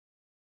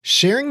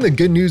Sharing the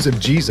good news of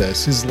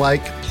Jesus is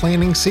like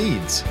planting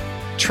seeds.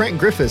 Trent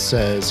Griffith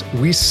says,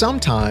 we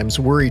sometimes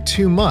worry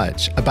too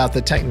much about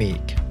the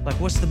technique. Like,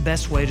 what's the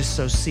best way to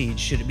sow seeds?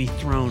 Should it be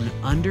thrown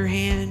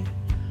underhand,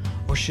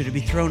 or should it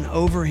be thrown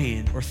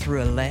overhand, or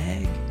through a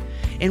leg?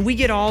 And we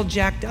get all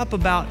jacked up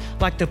about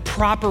like the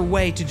proper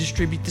way to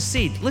distribute the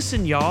seed.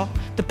 Listen, y'all,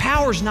 the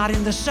power's not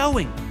in the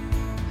sowing.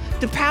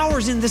 The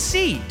power's in the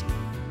seed.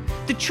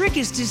 The trick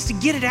is just to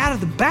get it out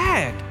of the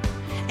bag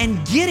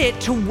and get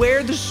it to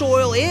where the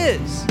soil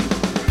is.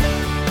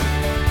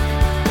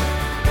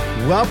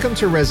 Welcome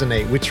to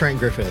Resonate with Trent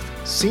Griffith,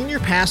 Senior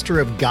Pastor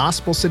of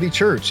Gospel City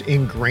Church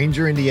in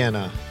Granger,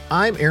 Indiana.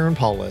 I'm Aaron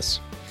Paulus.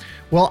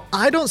 Well,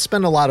 I don't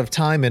spend a lot of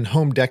time in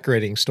home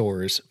decorating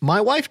stores. My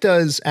wife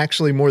does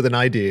actually more than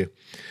I do.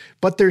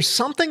 But there's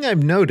something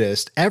I've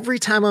noticed every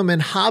time I'm in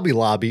Hobby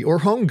Lobby or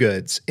Home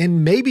Goods,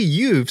 and maybe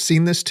you've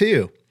seen this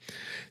too.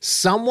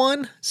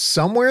 Someone,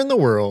 somewhere in the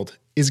world,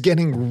 is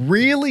getting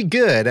really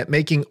good at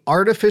making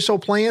artificial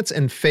plants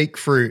and fake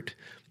fruit.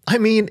 I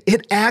mean,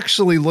 it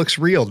actually looks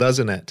real,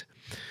 doesn't it?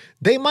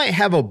 They might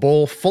have a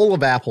bowl full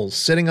of apples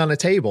sitting on a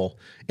table,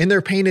 and they're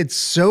painted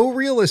so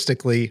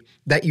realistically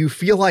that you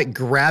feel like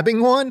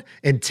grabbing one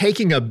and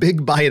taking a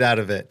big bite out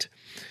of it.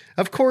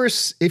 Of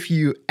course, if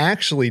you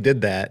actually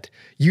did that,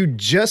 you'd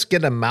just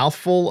get a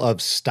mouthful of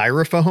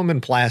styrofoam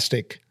and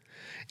plastic.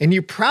 And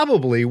you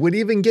probably would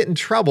even get in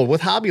trouble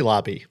with Hobby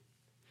Lobby.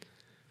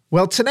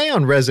 Well, today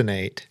on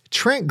Resonate,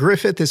 Trent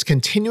Griffith is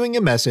continuing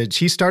a message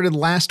he started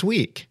last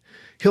week.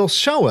 He'll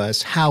show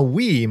us how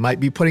we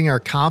might be putting our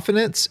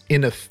confidence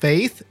in a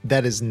faith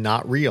that is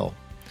not real.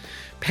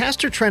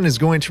 Pastor Trent is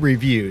going to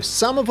review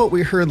some of what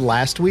we heard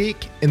last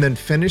week and then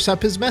finish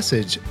up his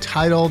message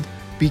titled,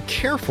 Be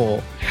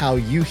Careful How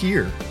You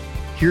Hear.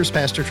 Here's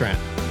Pastor Trent.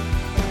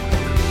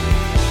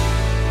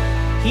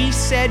 He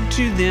said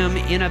to them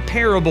in a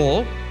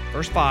parable,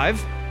 verse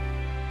 5,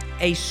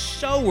 a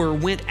sower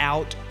went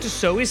out to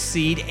sow his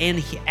seed,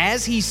 and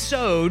as he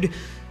sowed,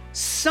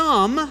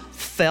 some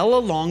fell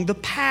along the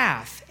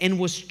path and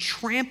was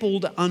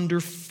trampled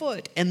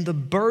underfoot, and the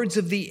birds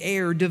of the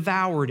air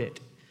devoured it.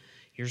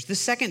 Here's the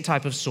second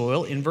type of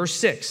soil in verse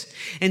 6.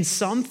 And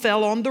some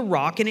fell on the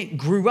rock, and it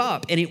grew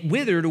up, and it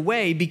withered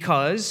away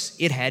because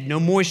it had no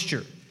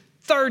moisture.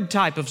 Third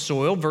type of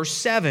soil, verse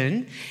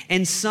 7.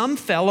 And some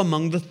fell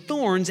among the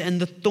thorns,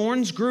 and the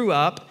thorns grew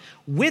up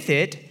with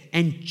it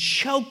and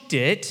choked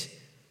it.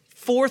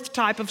 Fourth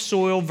type of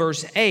soil,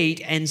 verse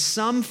 8, and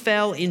some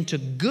fell into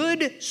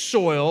good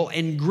soil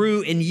and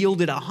grew and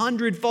yielded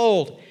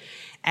 100-fold.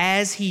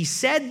 As he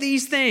said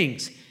these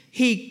things,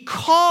 he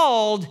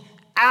called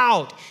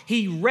out.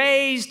 He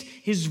raised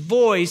his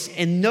voice,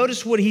 and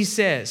notice what he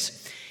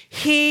says.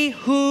 He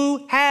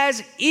who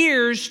has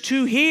ears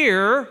to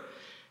hear,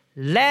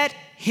 let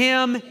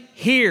him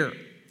hear.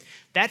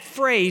 That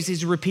phrase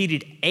is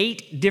repeated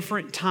 8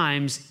 different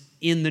times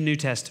in the New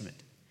Testament.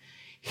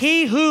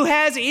 He who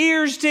has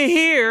ears to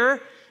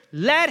hear,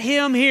 let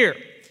him hear.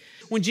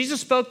 When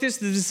Jesus spoke this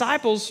to the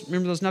disciples,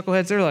 remember those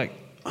knuckleheads? They're like,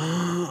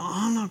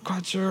 I'm not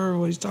quite sure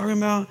what he's talking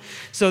about.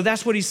 So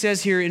that's what he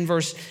says here in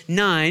verse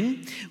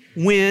 9.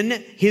 When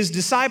his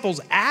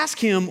disciples asked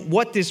him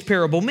what this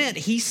parable meant,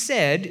 he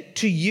said,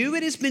 to you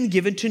it has been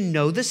given to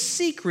know the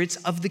secrets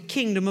of the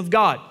kingdom of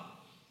God.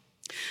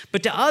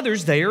 But to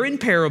others they are in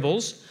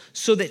parables,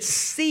 so that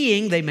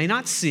seeing they may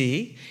not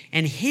see,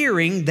 and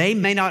hearing they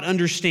may not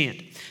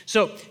understand.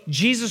 So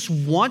Jesus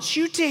wants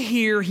you to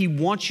hear, he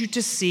wants you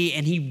to see,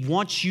 and he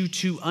wants you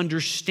to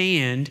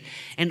understand.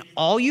 And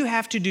all you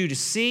have to do to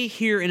see,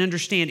 hear, and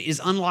understand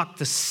is unlock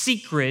the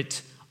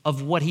secret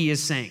of what he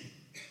is saying.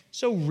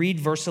 So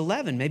read verse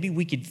 11. Maybe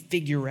we could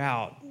figure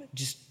out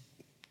just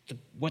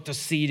what the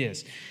seed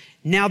is.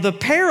 Now the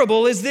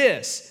parable is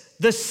this.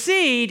 The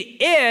seed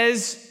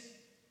is,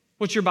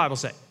 what's your Bible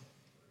say?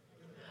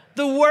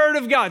 The Word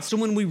of God. So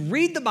when we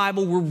read the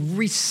Bible, we're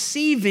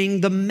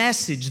receiving the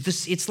message.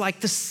 It's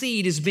like the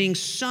seed is being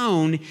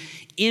sown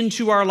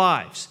into our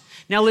lives.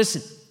 Now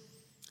listen,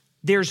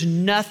 there's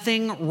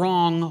nothing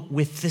wrong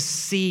with the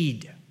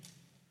seed.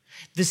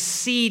 The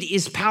seed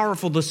is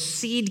powerful. The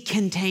seed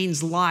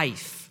contains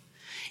life.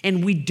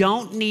 And we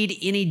don't need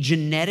any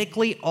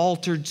genetically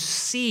altered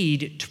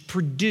seed to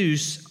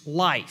produce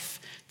life.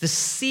 The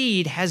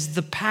seed has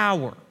the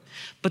power.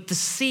 But the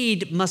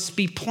seed must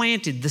be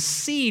planted. The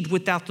seed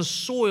without the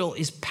soil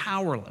is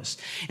powerless.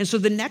 And so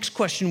the next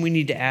question we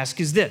need to ask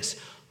is this: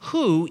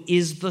 who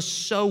is the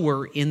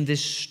sower in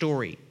this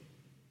story?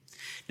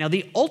 Now,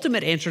 the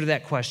ultimate answer to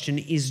that question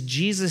is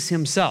Jesus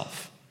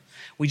himself.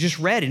 We just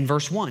read in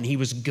verse 1, he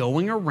was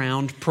going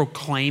around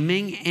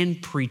proclaiming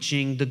and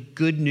preaching the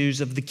good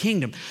news of the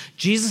kingdom.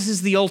 Jesus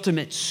is the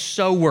ultimate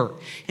sower.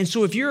 And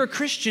so if you're a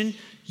Christian,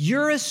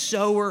 you're a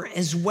sower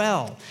as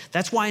well.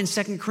 That's why in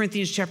 2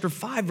 Corinthians chapter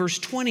 5, verse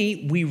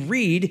 20, we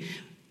read,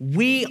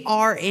 we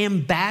are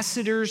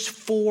ambassadors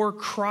for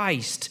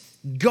Christ,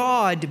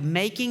 God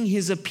making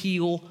his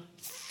appeal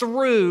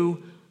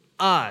through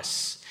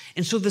us.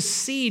 And so the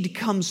seed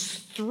comes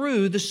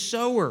through the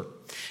sower.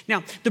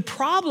 Now, the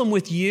problem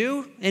with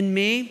you and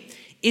me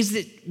is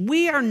that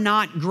we are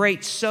not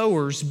great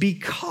sowers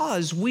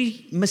because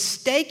we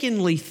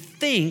mistakenly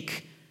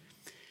think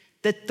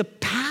that the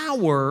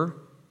power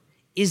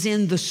is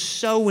in the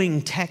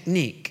sowing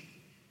technique.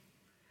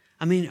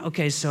 I mean,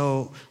 okay,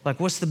 so like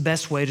what's the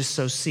best way to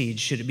sow seed?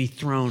 Should it be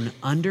thrown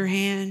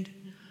underhand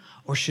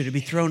or should it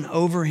be thrown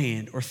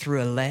overhand or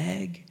through a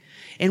leg?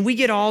 And we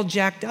get all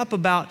jacked up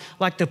about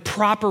like the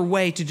proper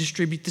way to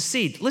distribute the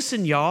seed.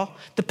 Listen, y'all,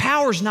 the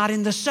power's not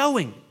in the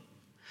sowing.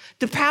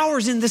 The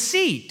power's in the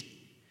seed.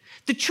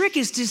 The trick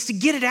is just to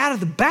get it out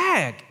of the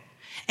bag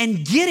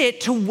and get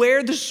it to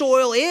where the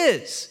soil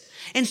is.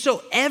 And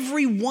so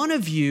every one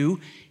of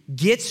you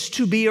gets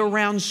to be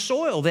around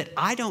soil that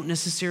I don't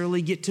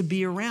necessarily get to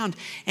be around.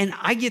 And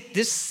I get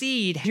this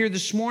seed here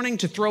this morning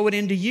to throw it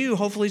into you,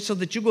 hopefully so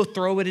that you go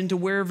throw it into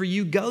wherever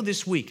you go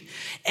this week.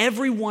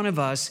 Every one of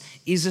us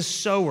is a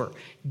sower.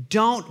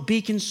 Don't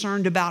be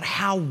concerned about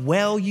how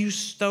well you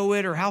sow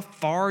it or how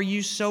far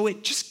you sow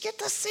it. Just get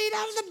the seed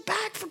out of the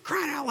bag, for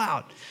crying out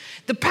loud.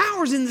 The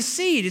power's in the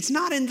seed. It's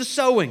not in the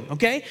sowing,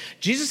 okay?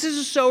 Jesus is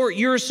a sower.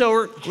 You're a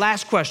sower.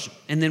 Last question.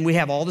 And then we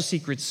have all the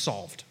secrets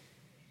solved.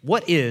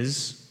 What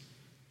is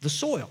the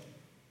soil?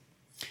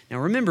 Now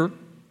remember,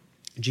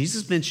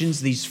 Jesus mentions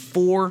these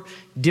 4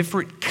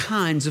 different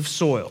kinds of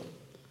soil.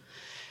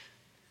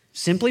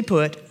 Simply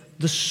put,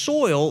 the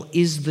soil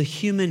is the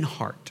human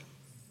heart.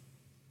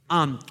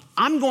 I'm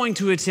going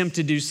to attempt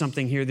to do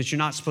something here that you're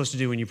not supposed to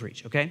do when you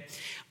preach, okay?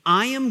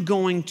 I am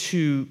going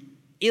to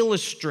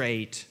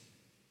illustrate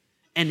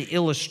an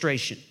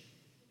illustration.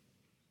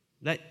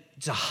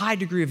 It's a high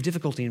degree of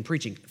difficulty in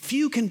preaching.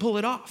 Few can pull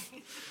it off.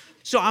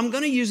 So I'm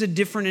going to use a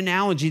different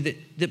analogy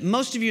that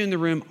most of you in the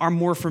room are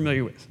more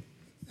familiar with.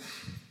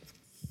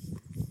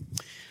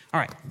 All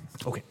right.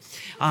 Okay.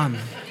 All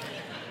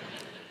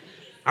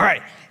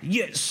right.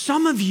 Yeah,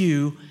 some of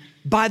you,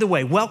 by the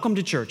way, welcome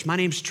to church. My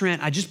name's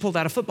Trent. I just pulled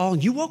out of football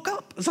and you woke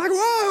up. It's like,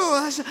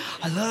 whoa,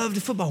 I love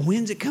the football.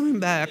 When's it coming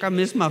back? I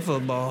miss my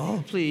football.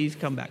 Oh, please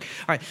come back.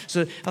 All right.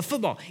 So a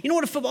football. You know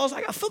what a football is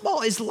like? A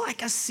football is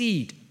like a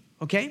seed.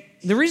 Okay.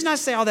 The reason I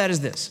say all that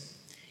is this.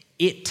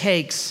 It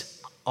takes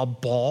a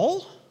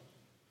ball,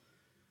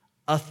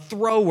 a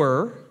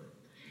thrower,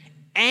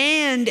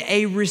 and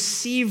a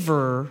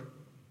receiver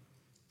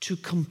to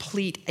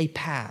complete a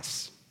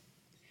pass.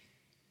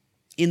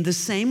 In the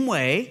same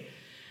way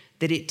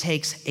that it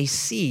takes a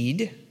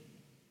seed,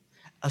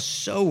 a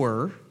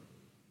sower,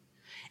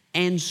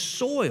 and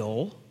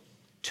soil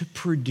to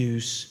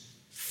produce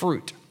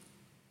fruit.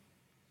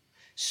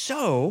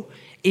 So,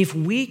 if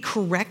we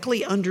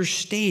correctly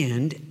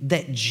understand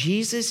that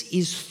Jesus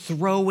is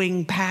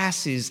throwing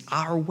passes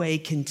our way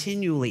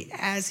continually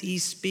as he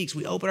speaks,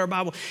 we open our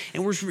Bible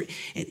and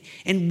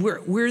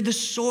we're the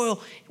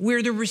soil,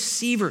 we're the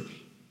receiver.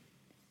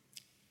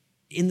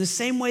 In the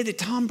same way that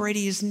Tom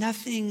Brady is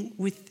nothing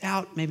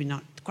without, maybe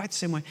not quite the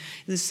same way,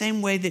 in the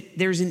same way that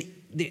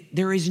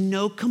there is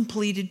no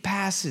completed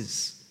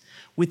passes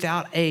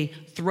without a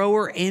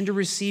thrower and a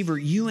receiver.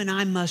 You and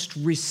I must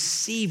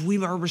receive.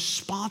 We are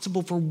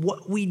responsible for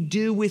what we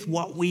do with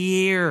what we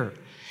hear.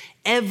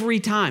 Every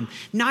time.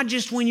 Not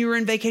just when you were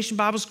in vacation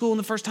Bible school and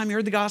the first time you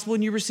heard the gospel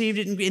and you received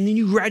it and then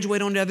you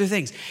graduate on to other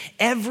things.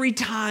 Every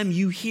time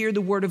you hear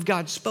the word of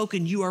God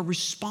spoken, you are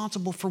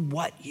responsible for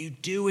what you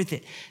do with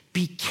it.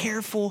 Be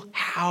careful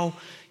how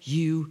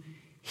you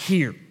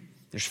hear.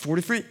 There's 4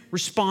 different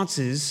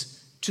responses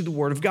to the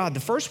word of God. The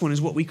first one is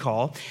what we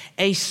call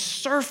a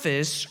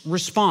surface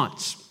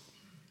response.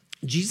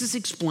 Jesus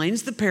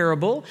explains the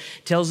parable,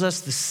 tells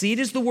us the seed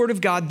is the word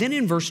of God. Then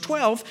in verse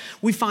 12,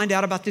 we find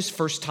out about this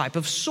first type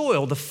of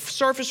soil, the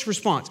surface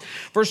response.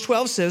 Verse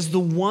 12 says, the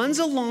ones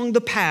along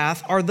the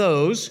path are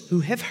those who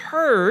have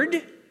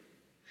heard.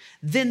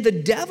 Then the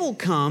devil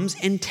comes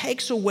and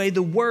takes away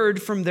the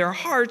word from their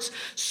hearts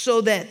so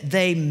that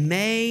they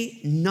may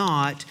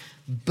not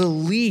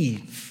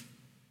believe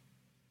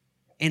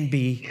and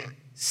be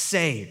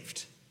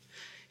saved.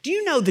 Do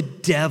you know the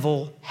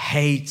devil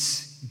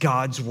hates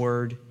God's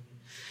word?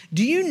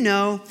 Do you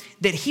know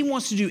that he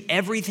wants to do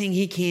everything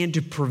he can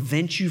to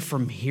prevent you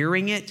from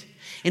hearing it?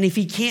 And if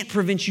he can't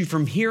prevent you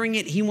from hearing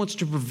it, he wants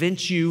to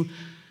prevent you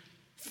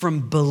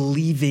from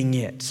believing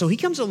it. So he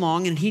comes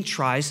along and he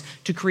tries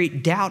to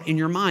create doubt in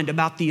your mind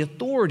about the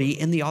authority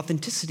and the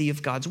authenticity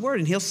of God's word.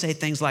 And he'll say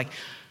things like,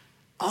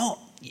 oh,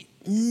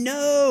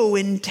 no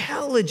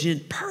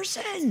intelligent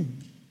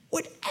person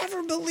would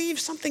ever believe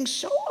something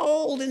so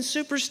old and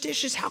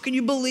superstitious. How can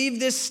you believe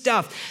this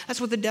stuff?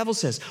 That's what the devil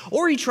says.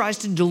 Or he tries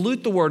to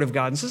dilute the word of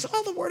God and says,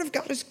 oh, the word of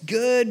God is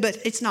good, but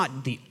it's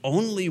not the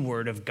only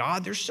word of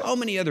God. There's so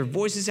many other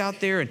voices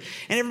out there, and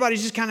everybody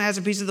just kind of has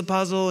a piece of the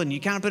puzzle, and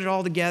you kind of put it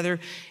all together.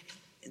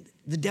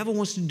 The devil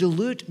wants to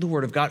dilute the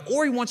word of God,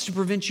 or he wants to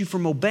prevent you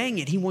from obeying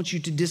it. He wants you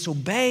to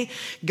disobey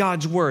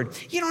God's word.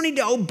 You don't need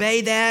to obey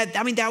that.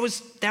 I mean, that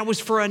was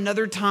for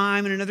another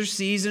time and another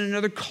season,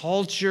 another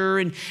culture.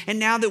 And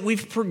now that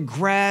we've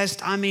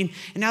progressed, and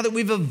now that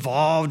we've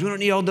evolved, we don't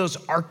need all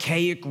those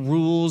archaic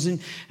rules and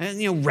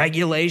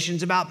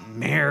regulations about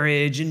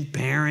marriage and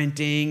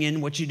parenting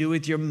and what you do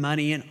with your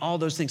money and all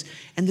those things.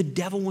 And the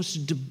devil wants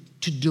to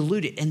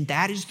dilute it. And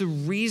that is the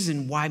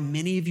reason why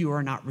many of you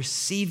are not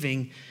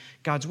receiving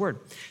God's word.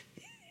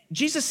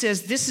 Jesus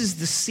says this is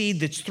the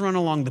seed that's thrown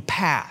along the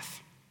path,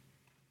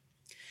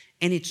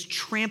 and it's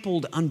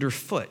trampled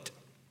underfoot.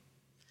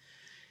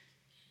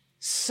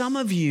 Some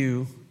of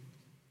you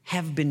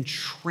have been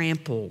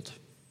trampled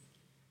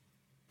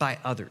by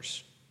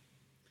others.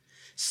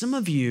 Some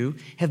of you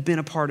have been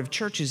a part of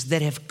churches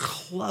that have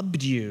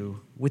clubbed you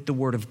with the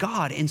word of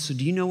God. And so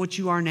do you know what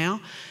you are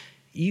now?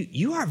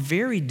 You are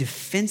very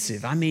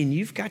defensive.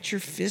 You've got your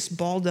fist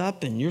balled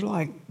up and you're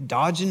like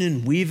dodging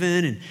and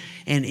weaving,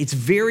 and it's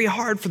very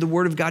hard for the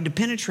word of God to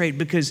penetrate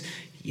because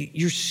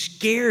you're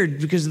scared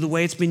because of the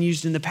way it's been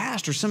used in the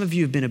past, or some of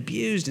you have been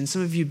abused and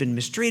some of you have been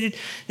mistreated,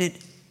 and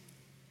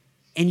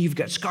you've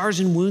got scars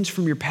and wounds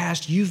from your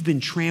past. You've been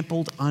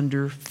trampled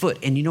underfoot.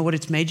 And you know what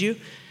it's made you?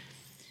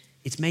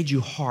 It's made you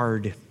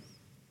hard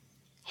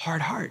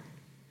heart.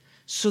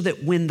 So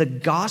that when the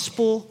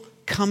gospel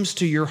comes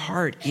to your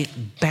heart, it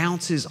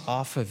bounces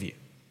off of you,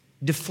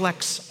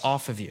 deflects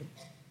off of you.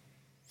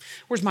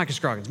 Where's Micah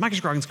Scroggins? Micah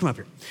Scroggins, come up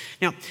here.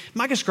 Now,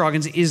 Micah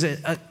Scroggins is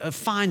a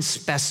fine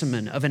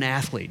specimen of an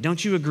athlete.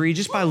 Don't you agree?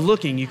 Just by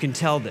looking, you can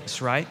tell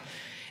this, right?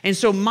 And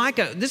so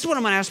Micah, this is what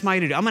I'm going to ask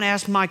Micah to do. I'm going to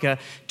ask Micah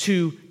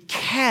to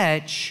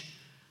catch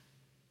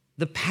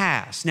the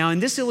pass. Now, in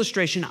this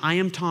illustration, I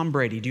am Tom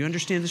Brady. Do you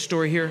understand the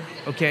story here?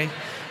 Okay.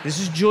 This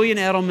is Julian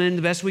Edelman,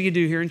 the best we could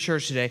do here in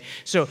church today.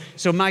 So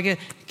Micah,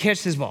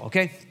 catch this ball,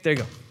 okay? There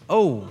you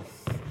go.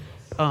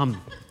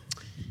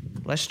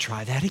 Let's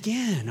try that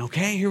again,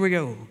 okay? Here we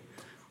go.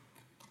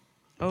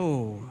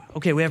 Oh,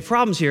 okay, we have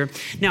problems here.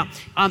 Now,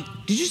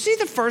 did you see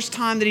the first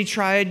time that he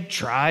tried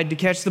to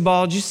catch the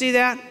ball? Did you see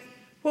that?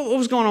 What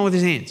was going on with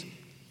his hands?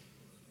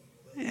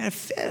 He had a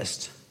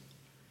fist.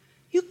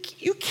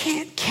 You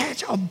can't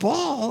catch a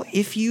ball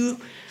if you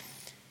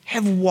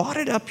have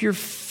wadded up your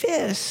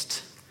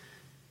fist.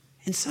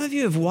 And some of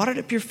you have wadded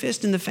up your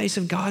fist in the face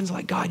of God and it's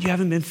like, God, you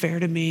haven't been fair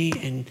to me.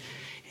 And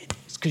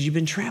it's because you've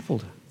been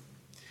trampled.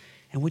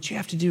 And what you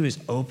have to do is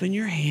open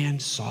your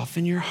hand,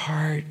 soften your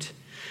heart,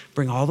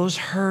 bring all those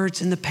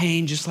hurts and the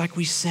pain, just like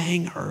we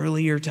sang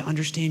earlier, to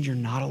understand you're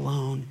not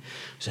alone.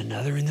 There's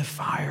another in the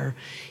fire.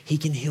 He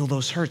can heal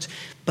those hurts.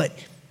 But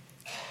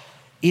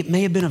it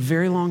may have been a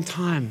very long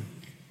time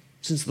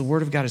since the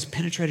word of God has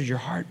penetrated your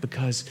heart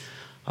because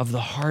of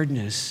the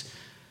hardness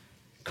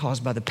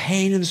caused by the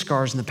pain and the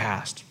scars in the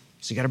past.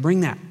 So you got to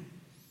bring that.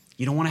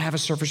 You don't want to have a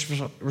surface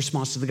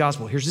response to the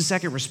gospel. Here's the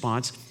second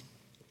response.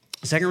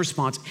 The second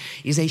response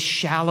is a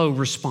shallow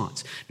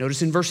response.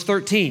 Notice in verse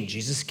 13,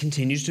 Jesus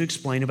continues to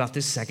explain about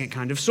this second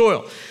kind of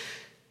soil.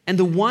 And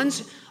the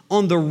ones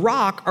on the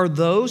rock are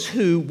those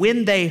who,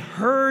 when they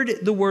heard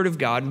the word of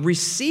God,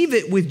 receive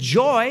it with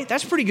joy.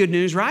 That's pretty good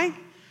news, right?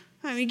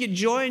 You get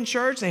joy in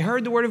church. They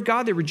heard the word of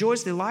God. They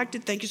rejoiced. They liked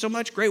it. Thank you so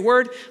much. Great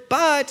word.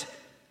 But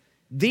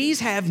these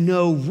have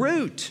no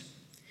root.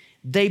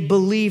 They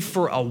believe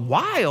for a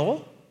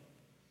while,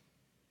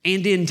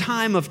 and in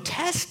time of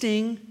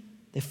testing,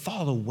 they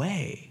fall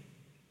away.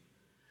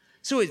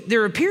 So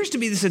there appears to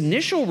be this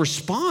initial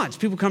response.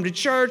 People come to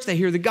church, they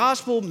hear the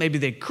gospel, maybe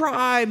they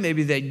cry,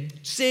 maybe they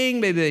sing,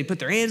 maybe they put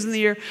their hands in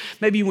the air.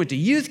 Maybe you went to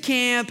youth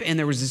camp and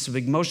there was this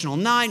big emotional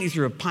night and you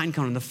threw a pine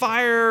cone in the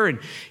fire and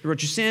you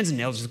wrote your sins and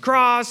nailed it to the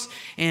cross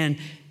and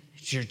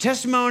it's your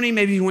testimony.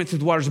 Maybe you went through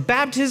the waters of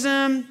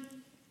baptism.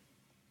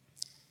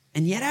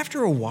 And yet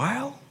after a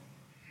while,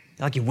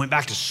 like you went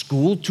back to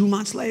school 2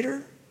 months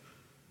later,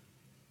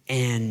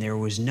 and there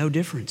was no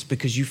difference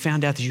because you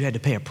found out that you had to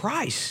pay a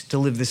price to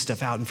live this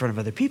stuff out in front of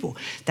other people.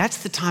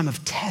 That's the time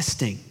of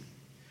testing.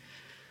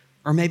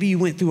 Or maybe you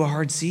went through a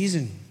hard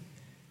season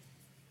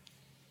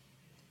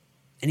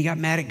and you got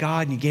mad at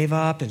God and you gave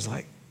up and it's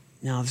like,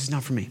 no, this is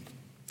not for me.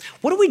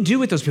 What do we do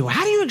with those people?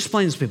 How do you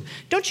explain those people?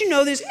 Don't you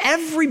know this?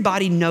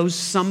 Everybody knows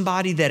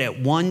somebody that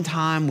at one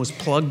time was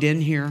plugged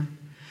in here,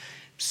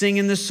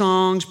 singing the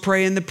songs,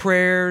 praying the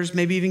prayers,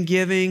 maybe even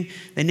giving.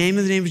 They named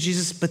the name of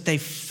Jesus, but they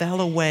fell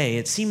away.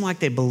 It seemed like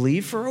they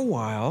believed for a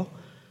while,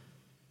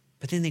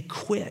 but then they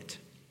quit.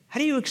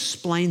 How do you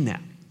explain that?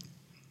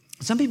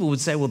 Some people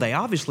would say, well, they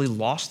obviously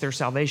lost their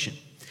salvation.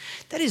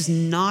 That is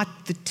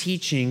not the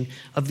teaching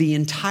of the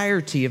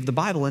entirety of the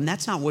Bible, and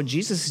that's not what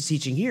Jesus is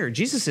teaching here.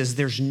 Jesus says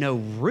there's no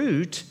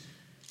root,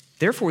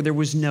 therefore there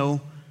was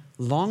no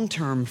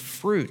long-term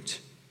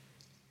fruit.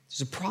 There's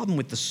a problem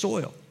with the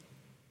soil.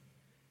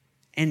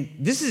 And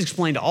this is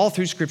explained all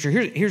through Scripture.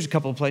 Here's a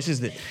couple of places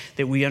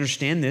that we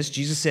understand this.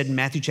 Jesus said in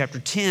Matthew chapter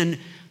 10,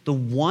 the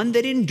one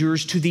that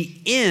endures to the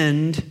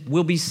end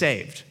will be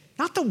saved.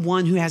 Not the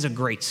one who has a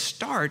great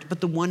start,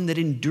 but the one that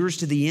endures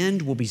to the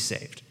end will be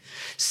saved.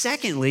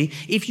 Secondly,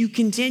 if you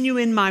continue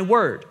in my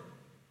word,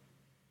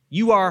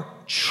 You are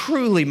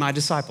truly my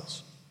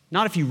disciples.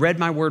 Not if you read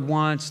my word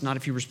once, not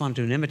if you responded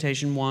to an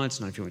invitation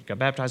once, not if you got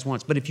baptized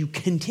once, but if you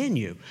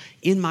continue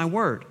in my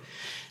word.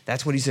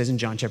 That's what he says in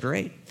John chapter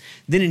 8.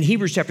 Then in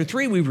Hebrews chapter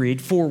 3, we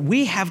read, for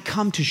we have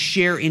come to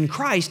share in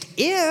Christ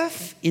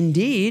if,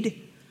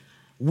 indeed,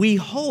 we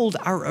hold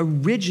our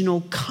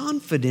original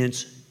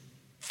confidence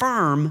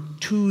firm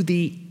to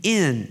the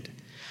end.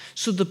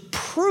 So the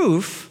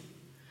proof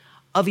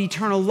of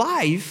eternal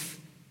life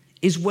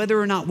is whether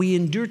or not we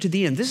endure to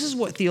the end. This is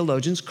what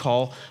theologians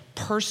call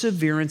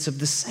perseverance of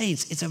the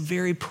saints. It's a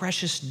very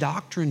precious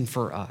doctrine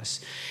for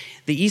us.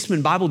 The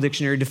Eastman Bible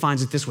Dictionary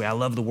defines it this way. I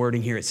love the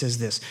wording here. It says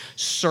this: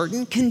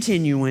 certain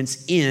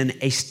continuance in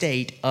a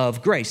state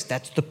of grace.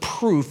 That's the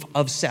proof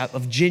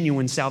of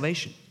genuine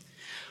salvation.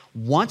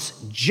 Once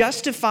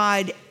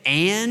justified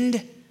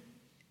and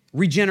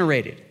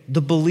regenerated,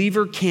 the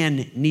believer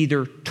can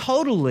neither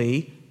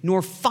totally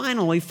nor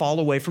finally fall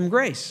away from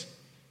grace.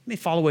 He may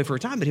fall away for a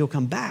time, but he'll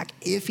come back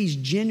if he's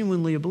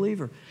genuinely a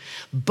believer.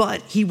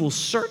 But he will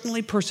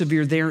certainly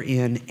persevere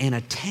therein and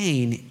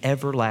attain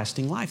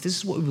everlasting life. This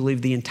is what we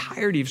believe the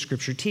entirety of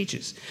Scripture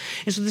teaches.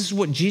 And so this is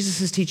what Jesus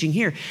is teaching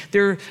here.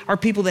 There are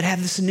people that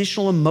have this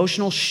initial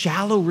emotional,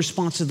 shallow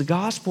response to the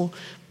gospel,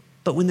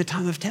 but when the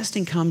time of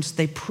testing comes,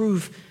 they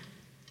prove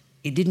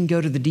it didn't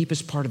go to the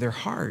deepest part of their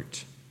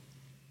heart.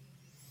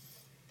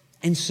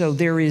 And so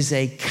there is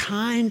a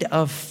kind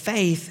of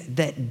faith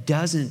that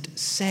doesn't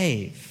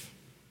save.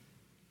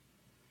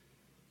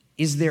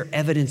 Is there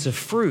evidence of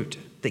fruit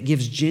that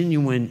gives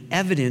genuine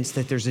evidence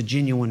that there's a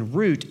genuine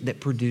root that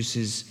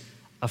produces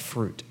a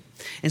fruit?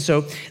 And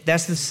so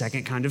that's the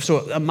second kind of.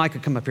 So Micah,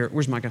 come up here.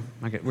 Where's Micah?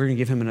 Micah, we're going to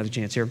give him another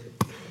chance here.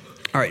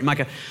 All right,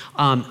 Micah.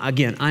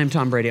 Again, I am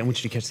Tom Brady. I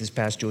want you to catch this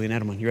pass, Julian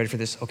Edelman. You ready for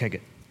this? Okay,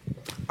 good.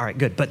 All right,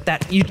 good. But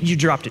that you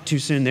dropped it too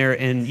soon there.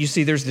 And you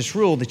see there's this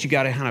rule that you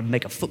got to kind of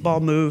make a football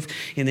move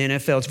in the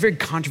NFL. It's a very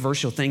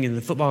controversial thing in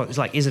the football. It's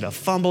like, is it a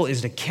fumble?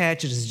 Is it a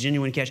catch? Is it a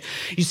genuine catch?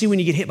 You see, when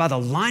you get hit by the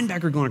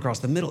linebacker going across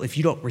the middle, if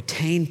you don't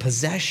retain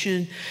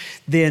possession,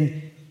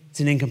 then it's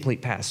an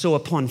incomplete pass. So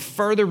upon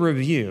further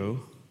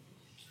review,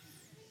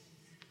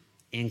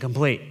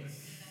 incomplete.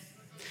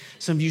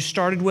 Some of you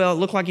started well. It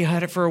looked like you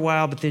had it for a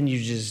while, but then you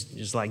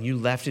just like you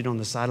left it on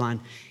the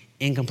sideline.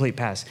 Incomplete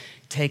pass.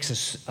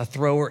 Takes a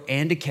thrower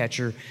and a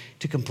catcher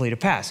to complete a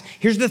pass.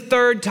 Here's the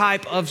third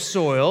type of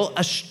soil,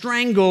 a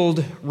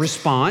strangled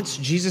response.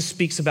 Jesus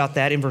speaks about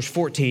that in verse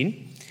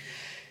 14.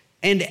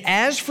 And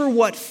as for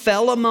what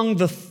fell among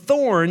the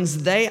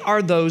thorns, they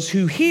are those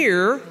who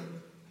hear.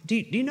 Do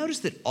you notice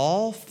that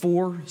all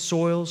four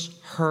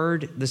soils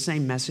heard the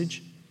same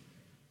message?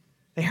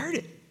 They heard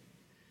it.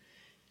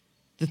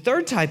 The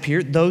third type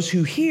here, those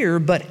who hear,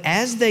 but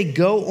as they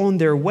go on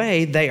their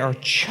way, they are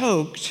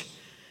choked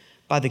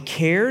by the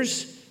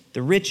cares,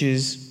 the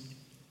riches,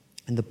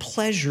 and the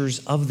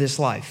pleasures of this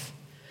life,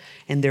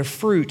 and their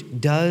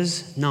fruit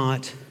does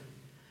not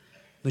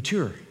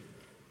mature.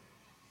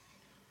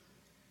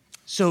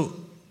 So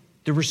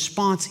the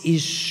response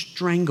is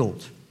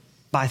strangled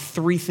by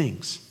three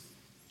things.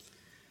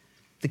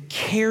 The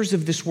cares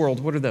of this world,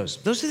 what are those?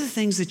 Those are the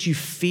things that you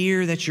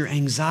fear, that's your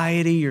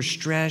anxiety, your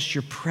stress,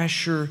 your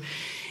pressure,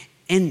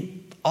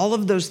 and all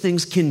of those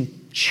things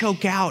can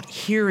choke out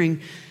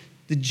hearing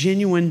the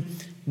genuine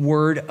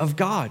Word of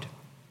God.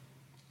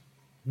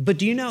 But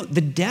do you know, the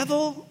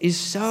devil is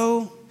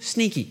so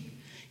sneaky.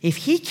 If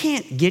he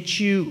can't get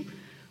you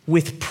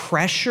with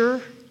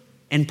pressure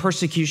and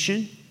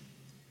persecution,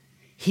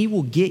 he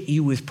will get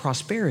you with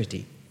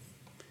prosperity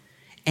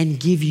and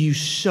give you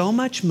so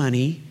much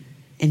money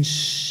and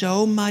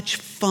so much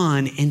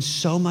fun and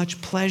so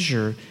much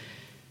pleasure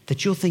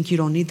that you'll think you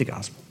don't need the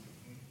gospel.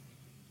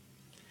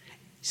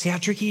 See how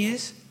tricky it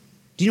is?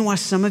 Do you know why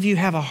some of you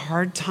have a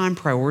hard time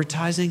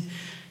prioritizing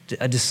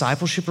a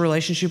discipleship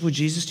relationship with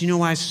Jesus? Do you know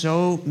why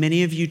so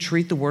many of you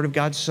treat the Word of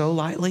God so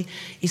lightly?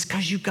 It's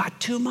because you got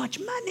too much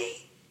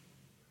money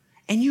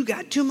and you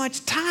got too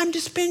much time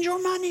to spend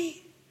your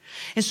money.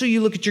 And so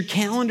you look at your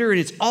calendar and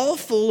it's all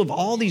full of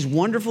all these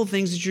wonderful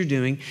things that you're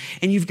doing,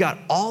 and you've got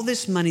all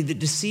this money that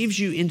deceives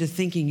you into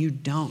thinking you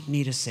don't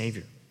need a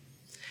Savior.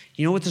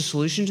 You know what the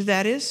solution to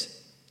that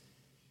is?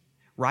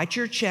 Write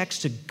your checks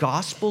to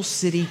Gospel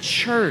City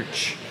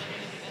Church.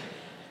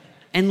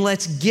 And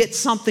let's get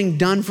something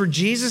done for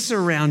Jesus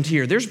around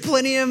here. There's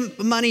plenty of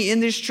money in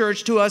this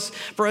church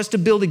for us to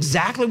build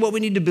exactly what we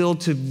need to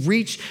build to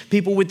reach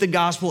people with the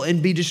gospel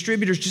and be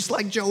distributors, just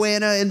like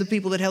Joanna and the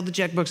people that held the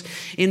checkbooks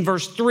in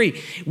verse 3.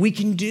 We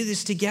can do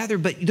this together,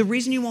 but the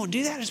reason you won't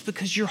do that is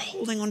because you're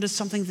holding on to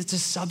something that's a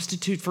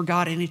substitute for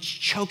God, and it's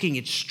choking,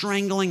 it's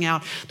strangling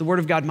out the Word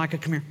of God. Micah,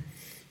 come here.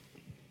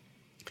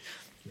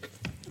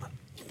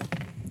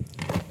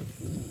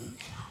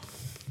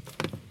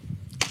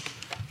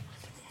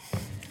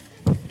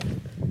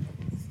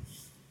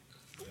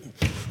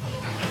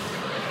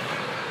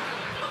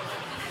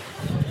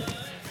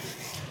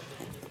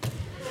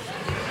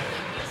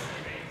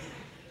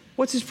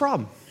 What's his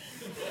problem?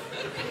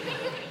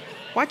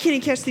 Why can't he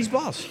catch these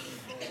balls?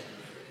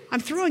 I'm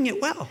throwing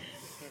it well.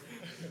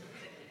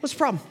 What's the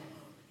problem?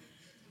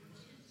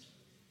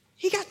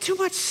 too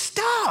much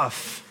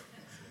stuff.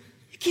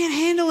 You can't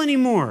handle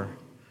anymore.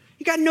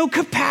 You got no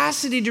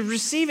capacity to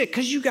receive it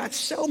because you got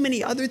so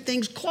many other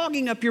things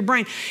clogging up your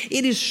brain.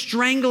 It is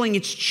strangling,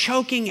 it's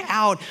choking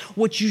out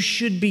what you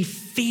should be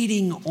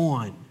feeding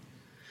on.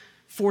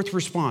 Fourth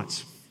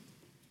response,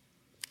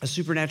 a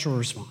supernatural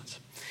response.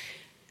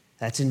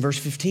 That's in verse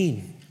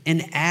 15.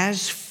 And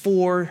as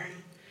for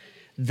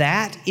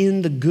that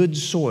in the good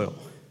soil,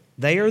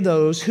 they are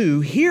those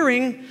who,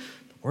 hearing the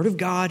word of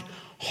God,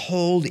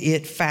 hold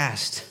it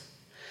fast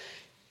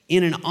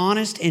in an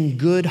honest and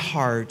good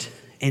heart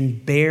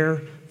and bear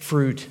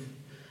fruit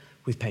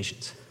with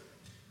patience.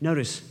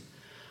 Notice,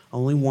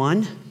 only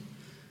 1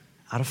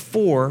 out of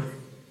 4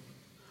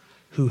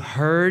 who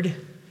heard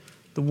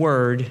the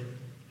word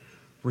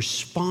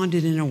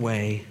responded in a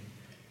way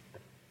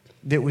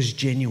that was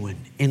genuine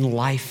and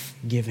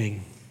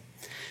life-giving.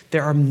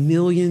 There are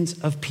millions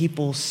of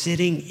people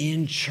sitting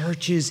in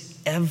churches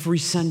every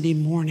Sunday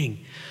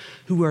morning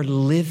who are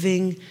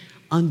living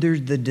under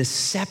the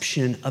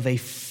deception of a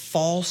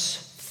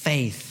false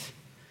faith.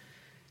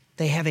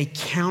 They have a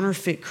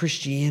counterfeit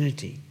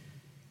Christianity.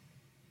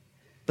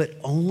 But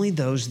only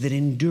those that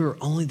endure,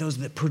 only those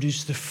that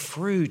produce the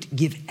fruit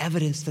give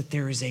evidence that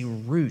there is a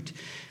root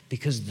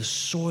because the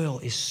soil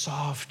is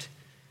soft.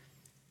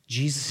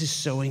 Jesus is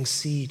sowing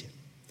seed.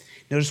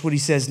 Notice what he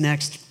says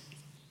next.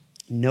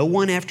 No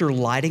one, after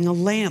lighting a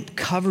lamp,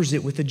 covers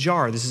it with a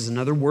jar. This is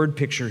another word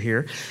picture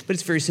here, but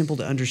it's very simple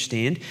to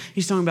understand.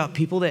 He's talking about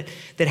people that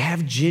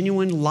have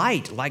genuine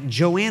light, like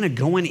Joanna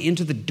going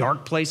into the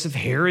dark place of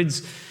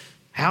Herod's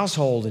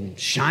household and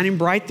shining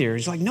bright there.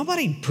 He's like,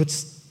 nobody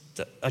puts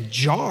a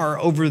jar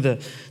over the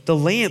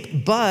lamp,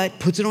 but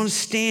puts it on a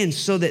stand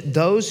so that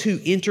those who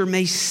enter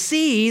may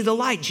see the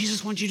light.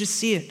 Jesus wants you to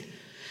see it.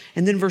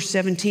 And then verse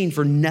 17,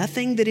 for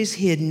nothing that is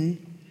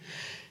hidden,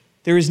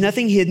 there is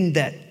nothing hidden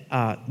that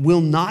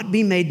will not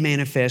be made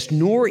manifest,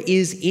 nor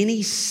is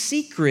any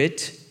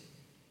secret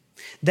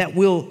that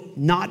will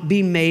not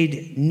be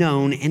made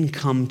known and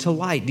come to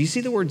light. Do you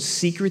see the word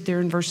secret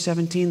there in verse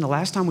 17? The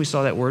last time we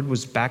saw that word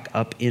was back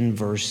up in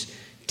verse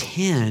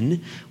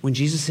 10 when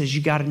Jesus says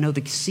you got to know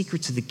the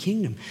secrets of the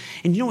kingdom.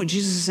 And you know what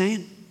Jesus is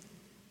saying?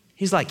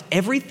 He's like,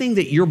 everything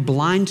that you're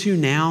blind to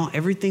now,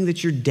 everything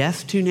that you're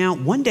deaf to now,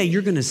 one day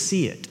you're going to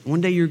see it.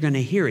 One day you're going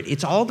to hear it.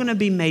 It's all going to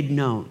be made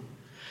known.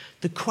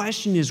 The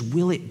question is,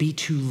 will it be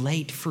too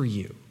late for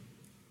you?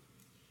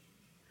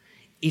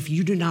 If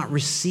you do not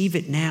receive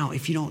it now,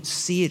 if you don't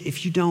see it,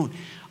 if you don't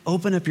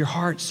open up your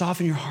heart,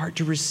 soften your heart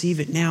to receive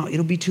it now,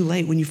 it'll be too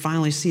late when you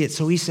finally see it.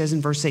 So he says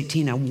in verse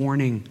 18, a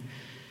warning,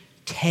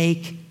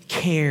 take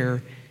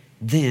care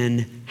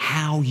then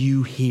how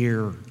you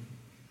hear.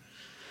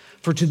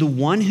 For to the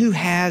one who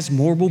has,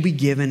 more will be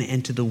given,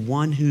 and to the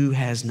one who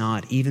has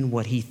not, even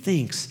what he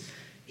thinks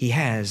he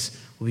has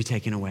will be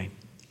taken away.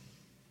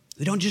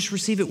 You don't just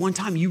receive it one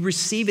time. You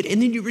receive it,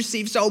 and then you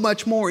receive so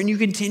much more, and you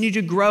continue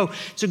to grow.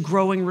 It's a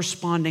growing,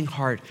 responding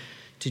heart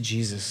to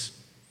Jesus.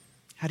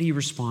 How do you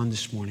respond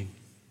this morning?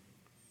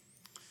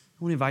 I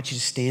want to invite you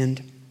to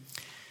stand.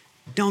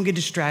 Don't get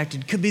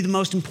distracted. It could be the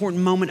most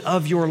important moment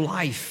of your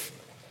life.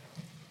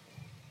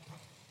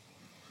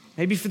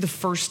 Maybe for the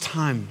first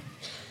time,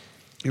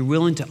 you're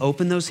willing to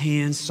open those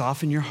hands,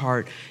 soften your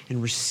heart,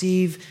 and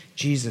receive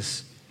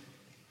Jesus,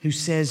 who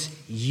says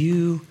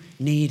you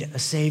need a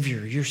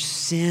Savior. Your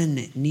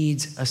sin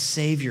needs a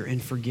Savior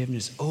and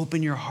forgiveness.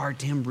 Open your heart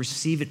to Him.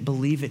 Receive it.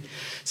 Believe it.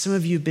 Some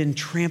of you have been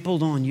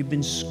trampled on. You've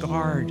been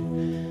scarred.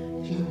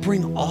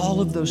 Bring all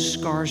of those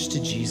scars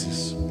to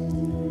Jesus.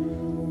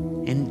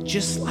 And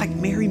just like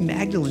Mary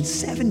Magdalene,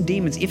 7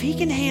 demons. If He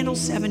can handle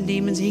 7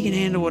 demons, He can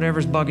handle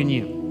whatever's bugging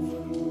you.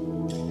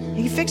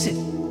 He can fix it.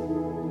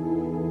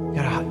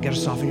 Gotta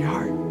soften your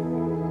heart.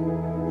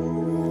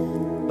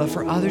 But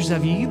for others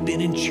of you, you've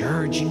been in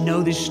church, you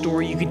know this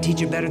story, you could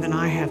teach it better than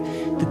I have.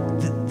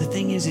 The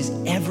thing is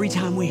every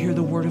time we hear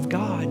the word of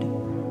God,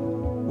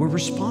 we're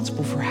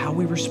responsible for how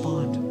we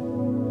respond.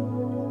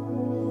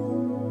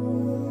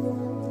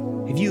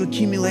 Have you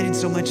accumulated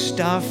so much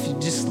stuff,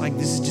 just like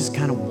this is just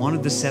kind of one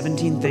of the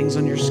 17 things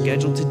on your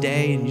schedule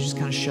today, and you just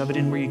kind of shove it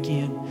in where you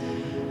can?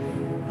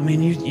 I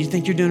mean, you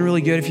think you're doing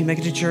really good if you make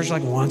it to church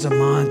like once a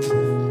month.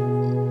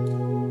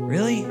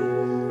 Really?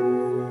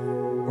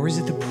 Or is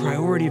it the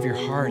priority of your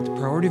heart, the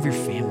priority of your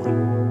family?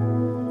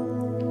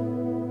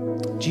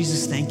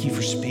 Jesus, thank you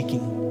for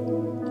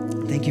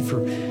speaking. Thank you for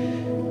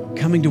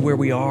coming to where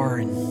we are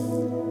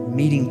and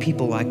meeting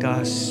people like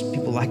us,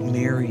 people like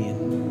Mary.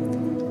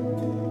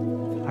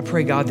 And I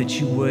pray, God, that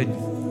you would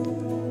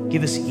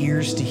give us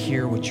ears to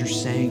hear what you're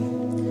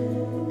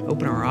saying.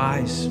 Open our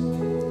eyes.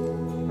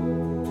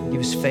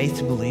 Give us faith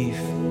to believe.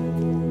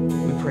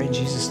 We pray in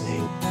Jesus'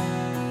 name.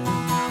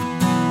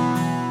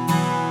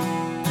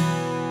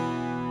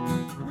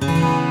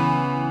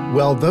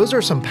 Well, those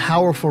are some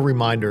powerful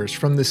reminders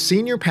from the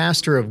senior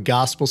pastor of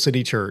Gospel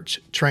City Church,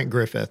 Trent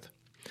Griffith.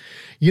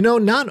 You know,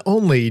 not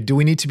only do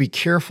we need to be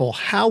careful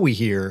how we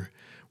hear,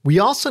 we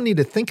also need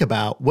to think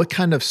about what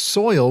kind of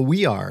soil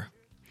we are.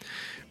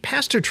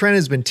 Pastor Trent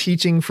has been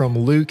teaching from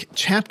Luke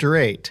chapter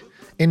 8,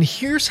 And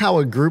here's how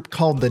a group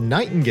called the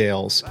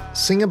Nightingales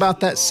sing about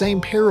that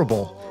same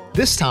parable,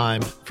 this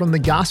time from the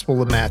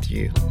Gospel of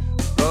Matthew.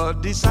 The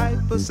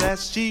disciples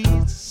asked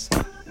Jesus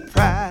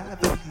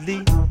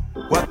privately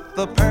what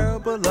the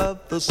parable of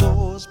the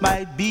soils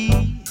might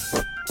be.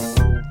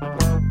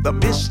 The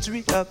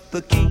mystery of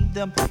the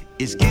kingdom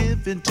is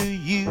given to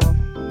you,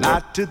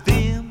 not to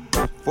them,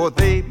 for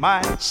they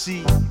might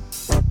see.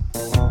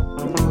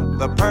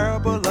 The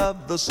parable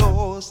of the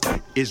soils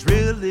is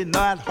really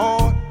not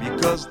hard,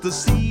 because the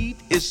seed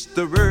is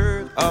the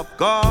word of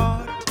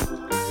God.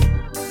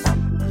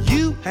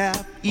 You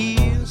have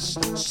ears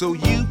so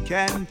you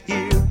can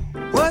hear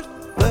what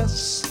thus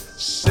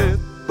said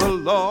the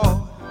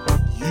Lord.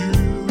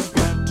 You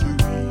got to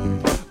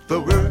read the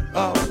word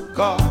of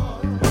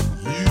God.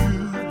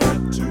 You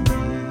got to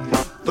read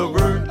the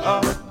word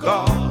of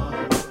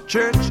God.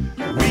 Church,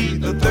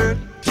 read the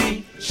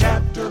 13th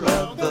chapter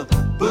of the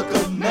book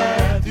of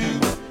Matthew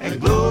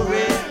and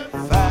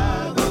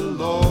glorify the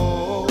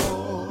Lord.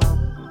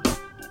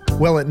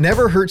 Well, it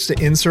never hurts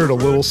to insert a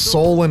little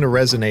soul into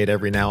Resonate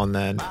every now and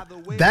then.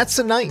 That's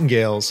the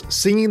Nightingales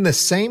singing the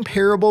same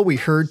parable we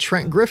heard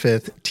Trent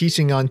Griffith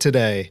teaching on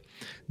today,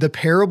 the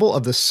parable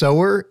of the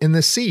sower and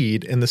the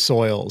seed in the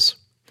soils.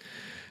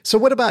 So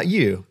what about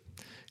you?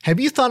 Have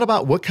you thought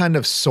about what kind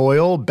of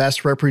soil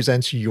best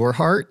represents your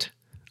heart?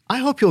 I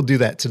hope you'll do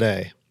that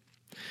today.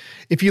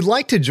 If you'd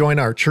like to join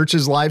our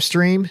church's live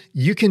stream,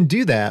 you can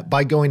do that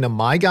by going to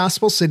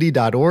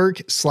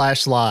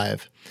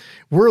mygospelcity.org/live.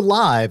 We're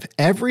live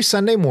every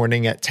Sunday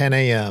morning at 10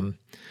 a.m.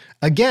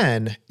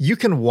 Again, you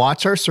can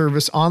watch our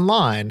service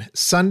online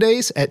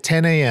Sundays at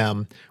 10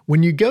 a.m.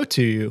 when you go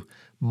to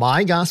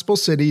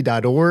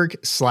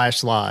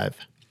mygospelcity.org/live.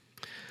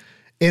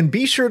 And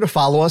be sure to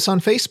follow us on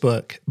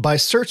Facebook by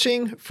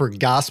searching for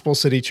Gospel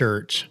City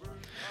Church.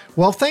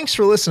 Well, thanks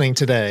for listening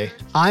today.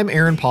 I'm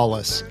Aaron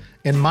Paulus,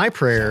 and my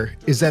prayer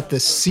is that the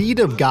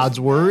seed of God's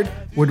Word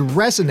would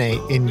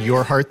resonate in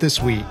your heart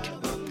this week.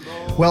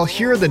 Well,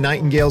 here are the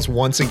Nightingales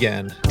once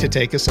again to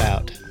take us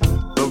out.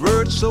 The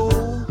word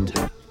sold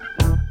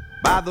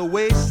by the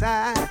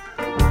wayside,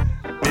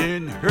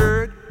 been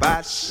heard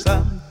by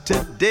some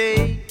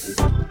today.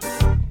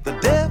 The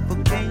devil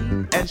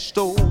came and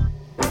stole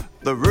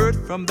the word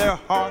from their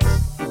hearts.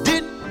 He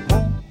didn't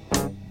want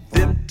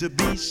them to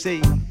be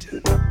saved.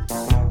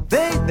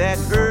 They that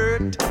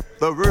heard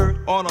the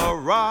word on a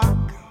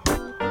rock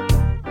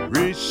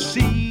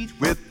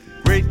received with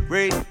great,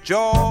 great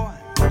joy.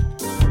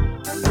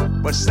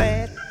 But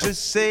sad to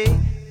say,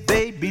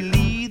 they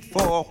believed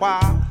for a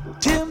while.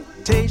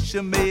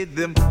 Temptation made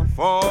them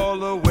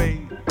fall away.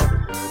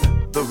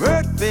 The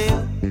word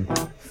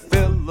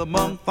fell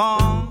among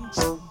thorns.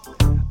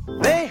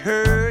 They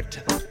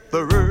heard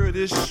the word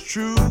is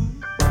true,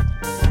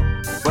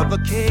 but the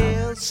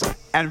cares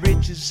and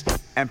riches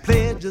and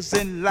pleasures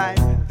in life,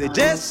 they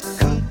just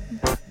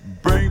couldn't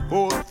bring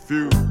forth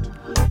fruit.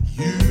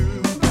 You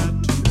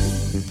got to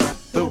read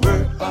the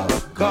word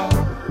of God.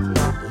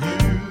 You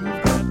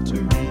got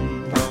to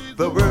read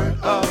the word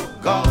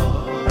of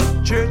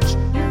God. Church,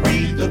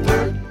 read the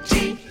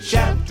 13th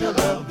chapter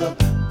of the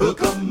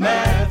book of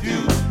Matthew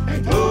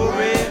and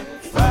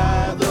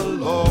glorify the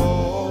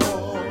Lord.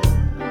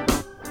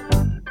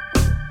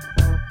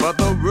 But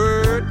the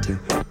word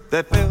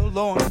that fell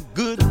on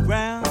good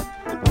ground,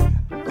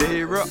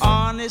 they were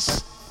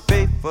honest,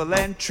 faithful,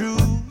 and true.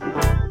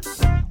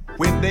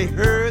 When they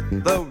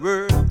heard the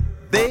word,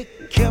 they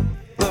kept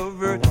the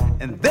word,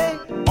 and they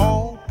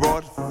all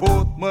brought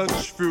forth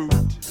much fruit.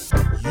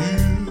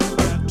 You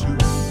got to read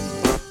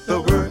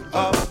the word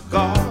of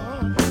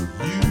God.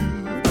 You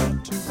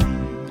got to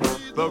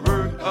read the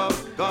word of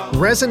God.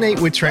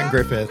 Resonate with Trent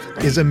Griffith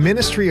is a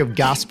ministry of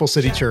Gospel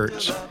City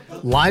Church.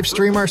 Live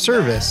stream our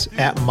service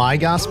at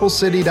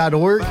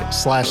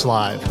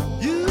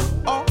mygospelcity.org/live.